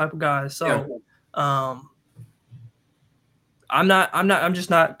 top 4 type of guys. So I'm just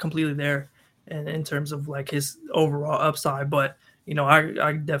not completely there in terms of like his overall upside, but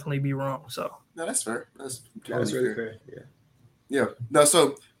I definitely be wrong. So no, that's fair. That's really fair. Yeah. No,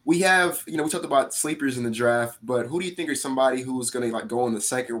 so we have, we talked about sleepers in the draft, but who do you think is somebody who's going to like go in the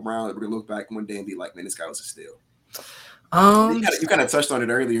second round that we're going to look back one day and be like, man, this guy was a steal? You kind of touched on it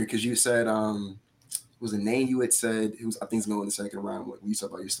earlier because you said was a name you had said who I think is going in the second round when you talk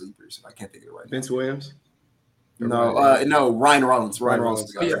about your sleepers. I can't think of it right now. Vince Williams? No, Ryan Rollins. Ryan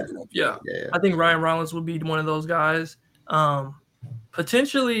Rollins. Yeah. I think Ryan Rollins would be one of those guys.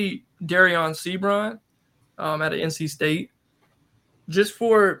 Potentially Darion Sebron at NC State, just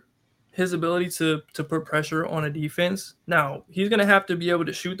for his ability to put pressure on a defense. Now, he's going to have to be able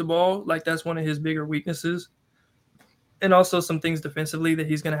to shoot the ball. Like, that's one of his bigger weaknesses. And also some things defensively that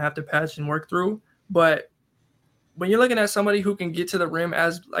he's going to have to patch and work through. But when you're looking at somebody who can get to the rim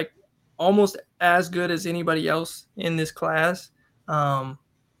as like almost as good as anybody else in this class, I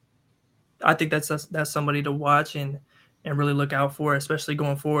think that's somebody to watch and really look out for, especially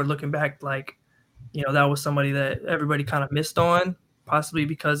going forward. Looking back, like, that was somebody that everybody kind of missed on, possibly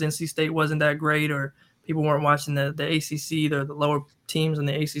because NC State wasn't that great or people weren't watching the ACC, the lower teams in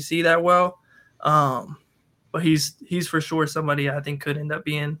the ACC that well. But he's for sure somebody I think could end up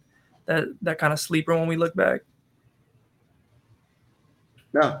being that kind of sleeper when we look back.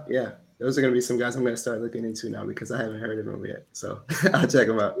 No, yeah. Those are going to be some guys I'm going to start looking into now because I haven't heard of them yet. So I'll check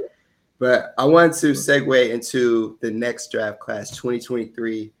them out. But I want to segue into the next draft class,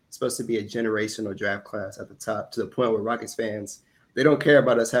 2023. It's supposed to be a generational draft class at the top, to the point where Rockets fans, they don't care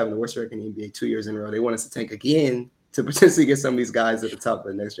about us having the worst record in the NBA 2 years in a row. They want us to tank again to potentially get some of these guys at the top of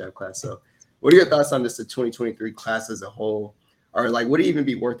the next draft class. So what are your thoughts on this, the 2023 class as a whole? Or like, would it even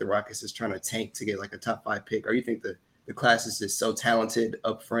be worth the Rockets just trying to tank to get like a top 5 pick? Or you think the class is just so talented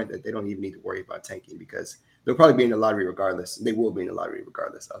up front that they don't even need to worry about tanking because they'll probably be in the lottery regardless. They will be in the lottery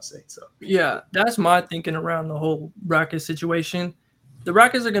regardless, I'll say. So yeah, that's my thinking around the whole Rockets situation. The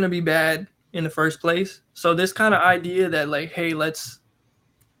Rockets are going to be bad in the first place. So this kind of idea that like, hey, let's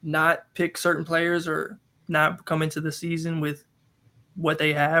not pick certain players or not come into the season with what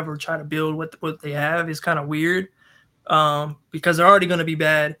they have or try to build what they have is kind of weird because they're already going to be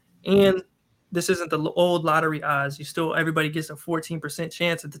bad. And this isn't the old lottery odds. Everybody gets a 14%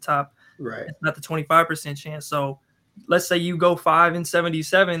 chance at the top. Right. It's not the 25% chance. So let's say you go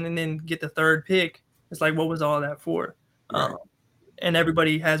 5-77 and then get the 3rd pick. It's like, what was all that for? Right. And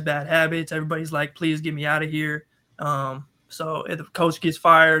everybody has bad habits. Everybody's like, please get me out of here. So if the coach gets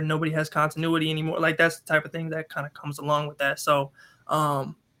fired, nobody has continuity anymore. Like, that's the type of thing that kind of comes along with that. So,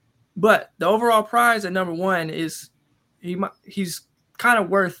 but the overall prize at number 1 is he's kind of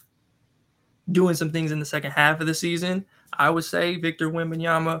worth doing some things in the second half of the season. I would say Victor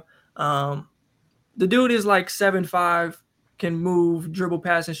Wembanyama. The dude is like 7'5", can move, dribble,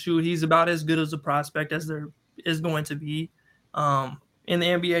 pass, and shoot. He's about as good as a prospect as there is going to be in the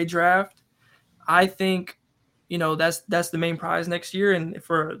NBA draft. I think, that's the main prize next year. And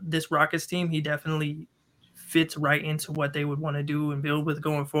for this Rockets team, he definitely fits right into what they would want to do and build with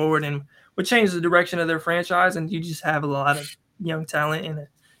going forward and would change the direction of their franchise. And you just have a lot of young talent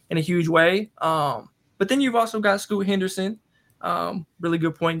in a huge way. But then you've also got Scoot Henderson, really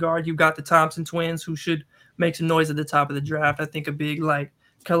good point guard. You've got the Thompson twins who should make some noise at the top of the draft. I think a big like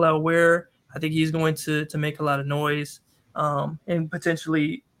Kel'el Ware, I think he's going to make a lot of noise and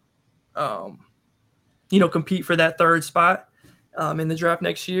potentially, compete for that third spot in the draft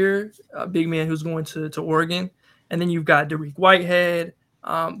next year. A big man who's going to Oregon. And then you've got Dariq Whitehead.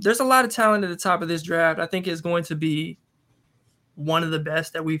 There's a lot of talent at the top of this draft. I think it's going to be one of the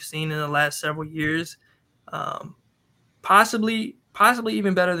best that we've seen in the last several years. Possibly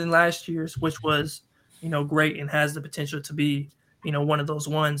even better than last year's, which was, great and has the potential to be, one of those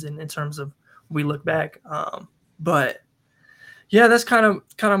ones in terms of we look back. But yeah, that's kind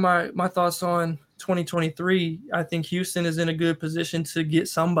of my thoughts on 2023. I think Houston is in a good position to get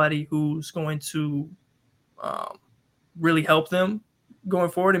somebody who's going to really help them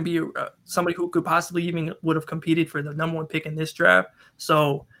going forward and be somebody who could possibly even would have competed for the number one pick in this draft.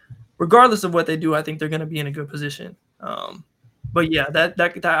 So regardless of what they do, I think they're going to be in a good position. But yeah,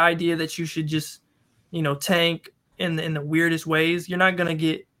 that idea that you should just, tank in the weirdest ways, you're not going to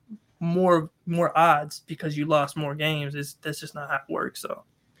get more odds because you lost more games. That's just not how it works. So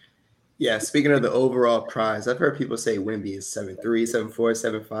yeah, speaking of the overall prize, I've heard people say Wemby is 7'3", 7'4",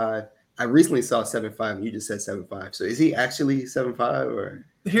 7'5". I recently saw 7'5", and you just said 7'5". So is he actually 7'5", or?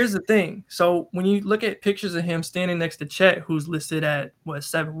 Here's the thing. So when you look at pictures of him standing next to Chet, who's listed at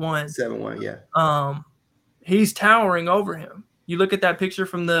 7'1", 7'1", yeah. He's towering over him. You look at that picture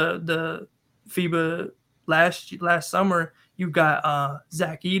from the FIBA last summer. You've got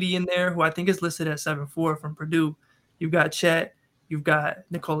Zach Edey in there, who I think is listed at 7'4" from Purdue. You've got Chet. You've got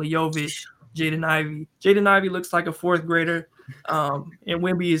Nikola Jovic, Jaden Ivey. Jaden Ivey looks like a fourth grader, and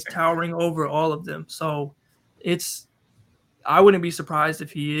Wemby is towering over all of them. So I wouldn't be surprised if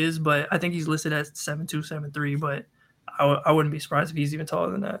he is, but I think he's listed at 7'2", 7'3", but I wouldn't be surprised if he's even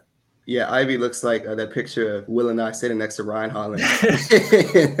taller than that. Yeah, Ivy looks like that picture of Will and I sitting next to Ryan Holland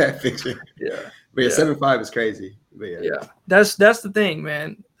in that picture. Yeah. But yeah, 7'5" is crazy. But yeah. That's the thing,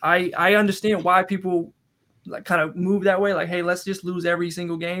 man. I understand why people like kind of move that way. Like, hey, let's just lose every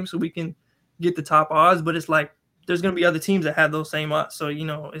single game so we can get the top odds. But it's like there's going to be other teams that have those same odds. So,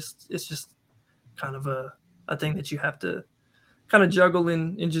 it's just kind of a thing that you have to kind of juggle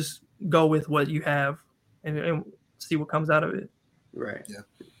and just go with what you have and see what comes out of it. Right.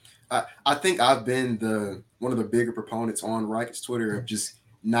 Yeah. I think I've been one of the bigger proponents on Rockets Twitter of just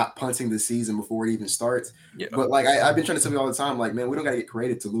not punting the season before it even starts. Yeah. But like I've been trying to tell you all the time, like, man, we don't gotta get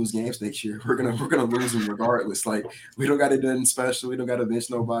creative to lose games next year. We're gonna lose them regardless. Like we don't gotta do anything special. We don't gotta bench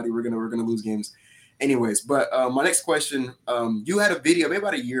nobody. We're gonna lose games anyways. But my next question, you had a video maybe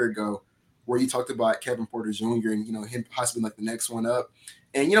about a year ago where you talked about Kevin Porter Jr. and him possibly like the next one up.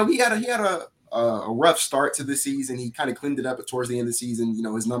 And he had a rough start to the season. He kind of cleaned it up towards the end of the season.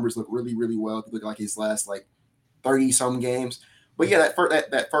 His numbers look really, really well. They look like his last like 30-some games. But yeah,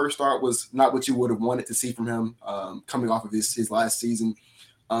 that first start was not what you would have wanted to see from him coming off of his last season.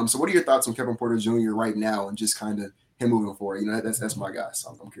 So what are your thoughts on Kevin Porter Jr. right now and just kind of him moving forward? That's my guy.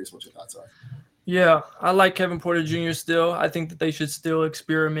 So I'm curious what your thoughts are. Yeah, I like Kevin Porter Jr. still. I think that they should still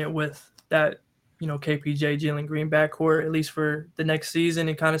experiment with that, KPJ, Jalen Green backcourt, at least for the next season,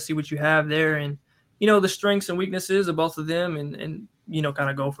 and kind of see what you have there and, the strengths and weaknesses of both of them and kind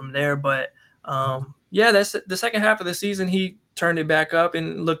of go from there. But, yeah, that's the second half of the season. He turned it back up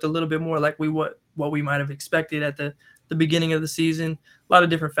and looked a little bit more like what we might have expected at the beginning of the season. A lot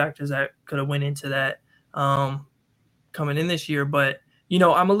of different factors that could have went into that coming in this year. But,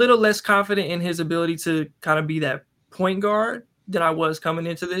 I'm a little less confident in his ability to kind of be that point guard than I was coming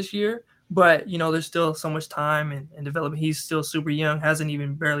into this year. But, there's still so much time and development. He's still super young, hasn't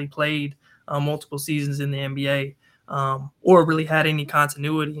even barely played multiple seasons in the NBA or really had any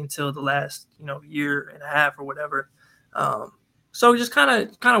continuity until the last, year and a half or whatever. So just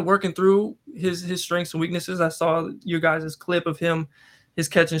kind of working through his strengths and weaknesses. I saw your guys' clip of him, his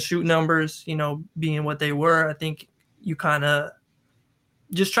catch and shoot numbers, being what they were. I think you kind of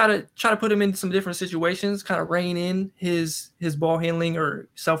just try to put him in some different situations, kind of rein in his ball handling or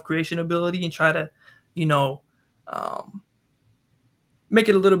self-creation ability and try to, make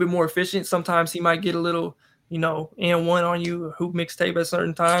it a little bit more efficient. Sometimes he might get a little, and one on you, a hoop mixtape at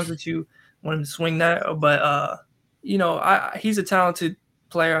certain times that you want him to swing that. But, he's a talented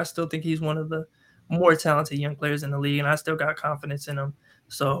player. I still think he's one of the more talented young players in the league, and I still got confidence in him.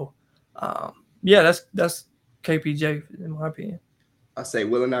 So, yeah, that's KPJ in my opinion. I'll say,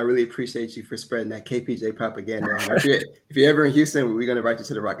 Will and I really appreciate you for spreading that KPJ propaganda. If you're ever in Houston, we're going to invite you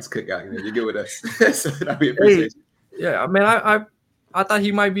to the Rockets cookout. You're good with us. So we appreciate you. Yeah, I mean, I thought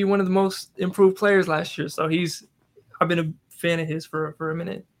he might be one of the most improved players last year. So I've been a fan of his for a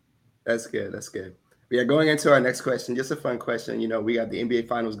minute. That's good. That's good. But yeah, going into our next question, just a fun question. You know, we got the NBA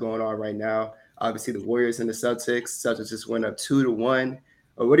Finals going on right now. Obviously, the Warriors and the Celtics. Celtics just went up 2-1.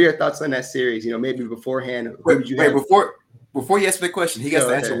 What are your thoughts on that series? You know, maybe beforehand, who did you have? Before you answer the question, he has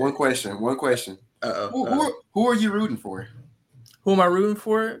to answer one question. One question. Who are you rooting for? Who am I rooting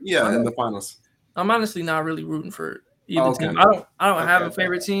for? Yeah, in the finals. I'm honestly not really rooting for either team. I don't have a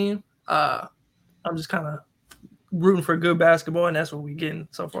favorite team. I'm just kind of rooting for good basketball, and that's what we're getting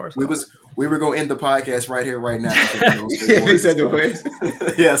so far. So. We were going to end the podcast right here, right now. He said the words.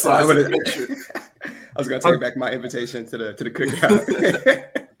 Yeah, so I was going to take back my invitation to the cookout.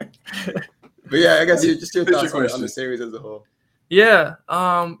 But yeah, I guess just your thoughts on the series as a whole. Yeah,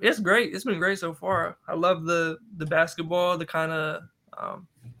 it's great. It's been great so far. I love the basketball, the kind of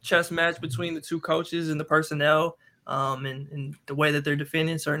chess match between the two coaches and the personnel, and the way that they're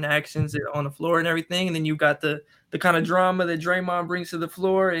defending certain actions on the floor and everything. And then you got the kind of drama that Draymond brings to the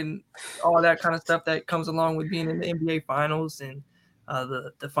floor and all that kind of stuff that comes along with being in the NBA Finals and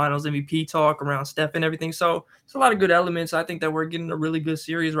the Finals MVP talk around Steph and everything. So it's a lot of good elements. I think that we're getting a really good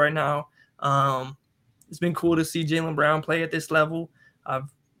series right now. It's been cool to see Jaylen Brown play at this level.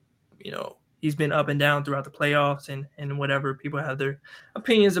 He's been up and down throughout the playoffs and whatever. People have their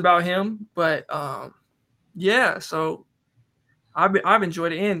opinions about him, but yeah. So I've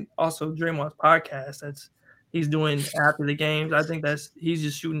enjoyed it, and also Draymond's podcast he's doing after the games. I think he's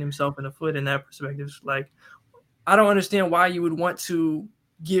just shooting himself in the foot in that perspective. Like, I don't understand why you would want to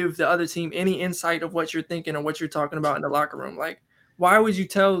give the other team any insight of what you're thinking or what you're talking about in the locker room. Like, why would you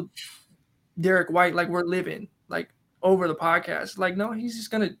tell Derek White like we're living like over the podcast? Like, no, he's just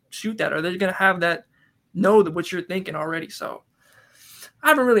gonna shoot that, or they're gonna have that know that what you're thinking already. So I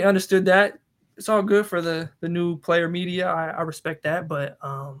haven't really understood that. It's all good for the new player media. I respect that, but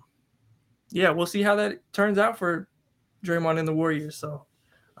yeah, we'll see how that turns out for Draymond and the Warriors. So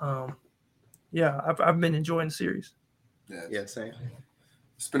yeah, I've been enjoying the series. Yeah, same.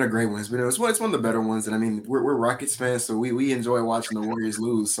 It's been a great one. It's one of the better ones, and I mean we're Rockets fans, so we enjoy watching the Warriors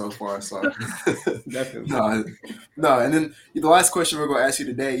lose so far. So definitely. No. And then the last question we're going to ask you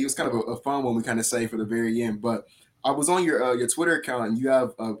today, it was kind of a fun one we kind of say for the very end. But I was on your Twitter account, and you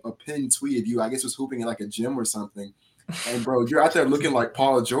have a pinned tweet of you. I guess it was hooping at like a gym or something. And bro, you're out there looking like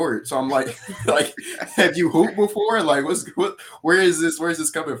Paul George. So I'm like, have you hooped before? Like, where is this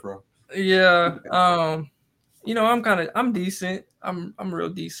coming from? Yeah. I'm decent. I'm real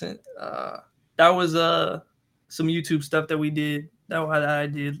decent. That was some YouTube stuff that we did that I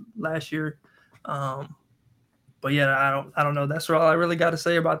did last year. But yeah, I don't know. That's all I really got to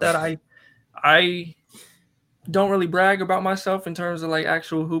say about that. I don't really brag about myself in terms of like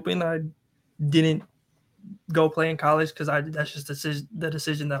actual hooping. I didn't go play in college because that's just the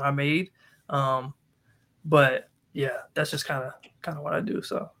decision that I made. But yeah, that's just kind of what I do.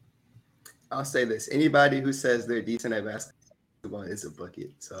 So. I'll say this: anybody who says they're decent at basketball is a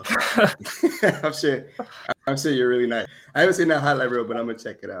bucket. So I'm sure you're really nice. I haven't seen that highlight reel, but I'm gonna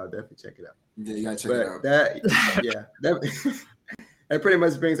check it out. Definitely check it out. Yeah, you gotta check it out. That pretty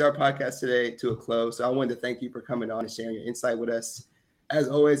much brings our podcast today to a close. So I wanted to thank you for coming on and sharing your insight with us. As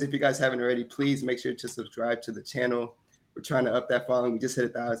always, if you guys haven't already, please make sure to subscribe to the channel. We're trying to up that following. We just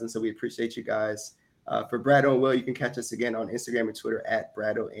hit 1,000, so we appreciate you guys. For Brado and Will, you can catch us again on Instagram and Twitter at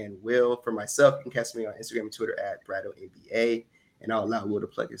Brado and Will. For myself, you can catch me on Instagram and Twitter at Brado NBA, and I'll allow Will to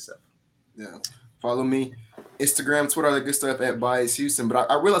plug himself. Yeah, follow me, Instagram, Twitter, all that good stuff at Bias Houston. But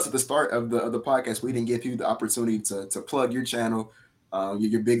I realized at the start of the podcast we didn't give you the opportunity to plug your channel,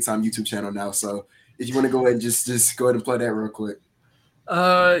 your big time YouTube channel now. So if you want to go ahead and just go ahead and plug that real quick.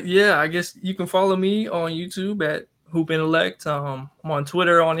 Yeah, I guess you can follow me on YouTube at Hoop Intellect. I'm on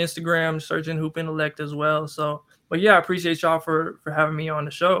Twitter, on Instagram, searching Hoop Intellect as well. So, but yeah, I appreciate y'all for having me on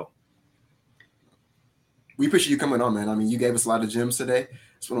the show. We appreciate you coming on, man. I mean, you gave us a lot of gems today.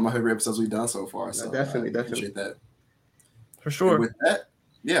 It's one of my favorite episodes we've done so far. So definitely appreciate that. For sure. And with that,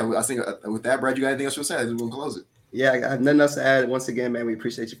 yeah, I think with that, Brad, you got anything else to say? We're gonna close it. Yeah, I have nothing else to add. Once again, man, we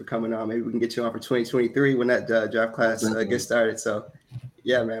appreciate you for coming on. Maybe we can get you on for 2023 when that draft class gets started. So,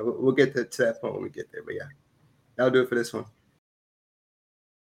 yeah, man, we'll get to that point when we get there. But yeah, that'll do it for this one.